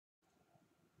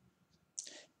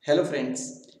Hello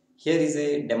friends, here is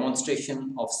a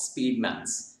demonstration of speed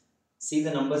maths. See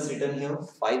the numbers written here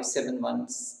 571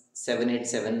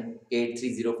 787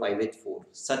 830 584.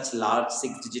 Such large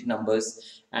 6-digit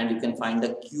numbers, and you can find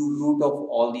the cube root of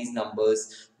all these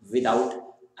numbers without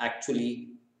actually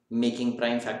making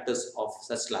prime factors of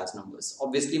such large numbers.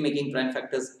 Obviously, making prime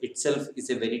factors itself is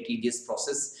a very tedious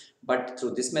process, but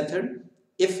through this method,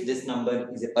 if this number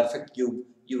is a perfect cube,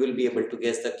 you will be able to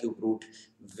guess the cube root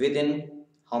within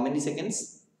how many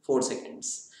seconds? 4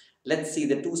 seconds. Let's see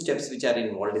the two steps which are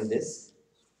involved in this.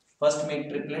 First, make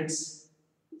triplets.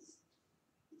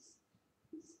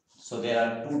 So there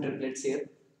are two triplets here.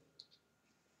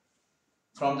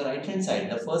 From the right hand side,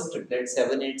 the first triplet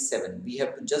 787, we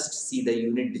have to just see the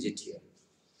unit digit here.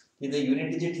 If the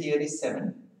unit digit here is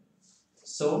 7,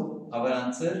 so our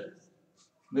answer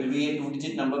will be a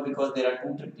 2-digit number because there are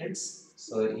two triplets.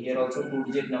 So here also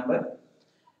 2-digit number.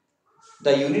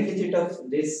 The unit digit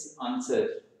of this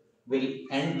answer will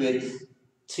end with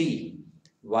 3.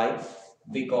 Why?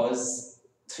 Because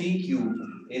 3 cube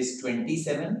is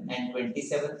 27 and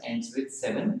 27 ends with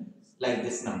 7 like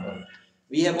this number.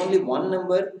 We have only one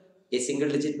number, a single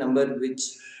digit number which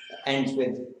ends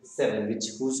with 7,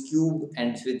 whose cube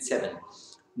ends with 7.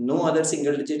 No other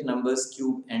single digit numbers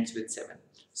cube ends with 7.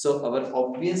 So our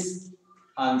obvious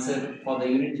answer for the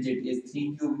unit digit is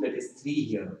 3 cube, that is 3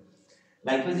 here.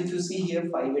 Likewise, if you see here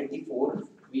 584,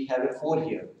 we have a 4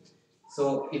 here.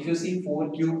 So if you see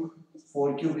 4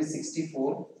 cube is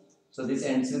 64. So this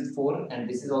ends with 4 and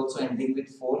this is also ending with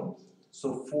 4.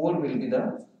 So 4 will be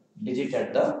the digit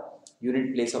at the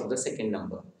unit place of the second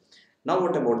number. Now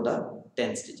what about the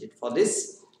tens digit? For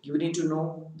this, you need to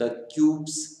know the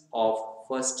cubes of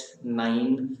first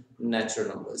 9 natural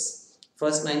numbers.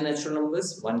 First 9 natural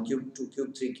numbers, 1 cube, 2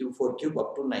 cube, 3 cube, 4 cube,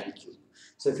 up to 9 cube.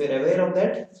 So if you're aware of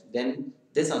that, then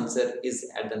this answer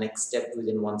is at the next step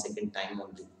within 1 second time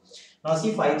only. Now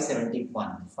see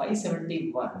 571.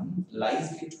 571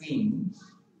 lies between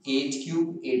 8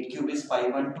 cube is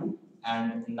 512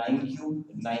 and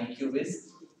 9 cube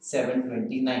is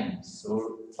 729.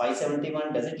 So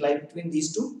 571, does it lie between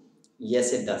these two?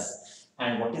 Yes, it does.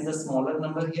 And what is the smaller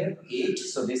number here? 8.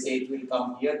 So this 8 will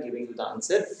come here, giving you the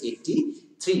answer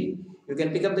 83. You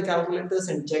can pick up the calculators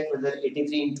and check whether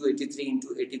 83 into 83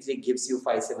 into 83 gives you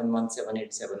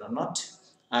 571787 or not.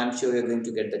 I am sure you are going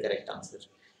to get the correct answer.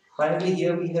 Finally,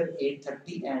 here we have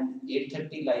 830, and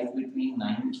 830 lies between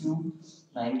 9 cube.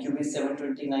 9 cube is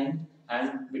 729,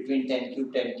 and between 10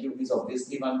 cube, 10 cube is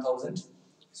obviously 1000.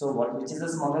 So which is the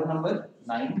smaller number?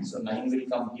 9. So 9 will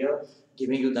come here,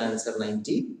 giving you the answer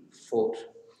 94.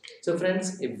 So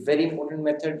friends, a very important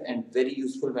method and very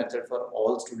useful method for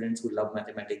all students who love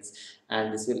mathematics,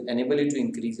 and this will enable you to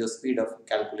increase your speed of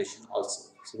calculation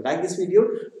also. So if you like this video,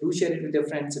 do share it with your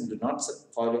friends and do not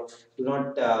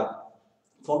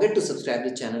forget to subscribe to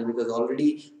the channel, because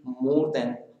already more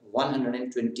than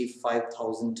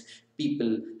 125,000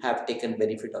 people have taken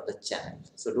benefit of the channel.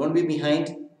 So don't be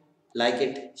behind, like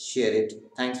it, share it.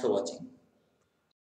 Thanks for watching.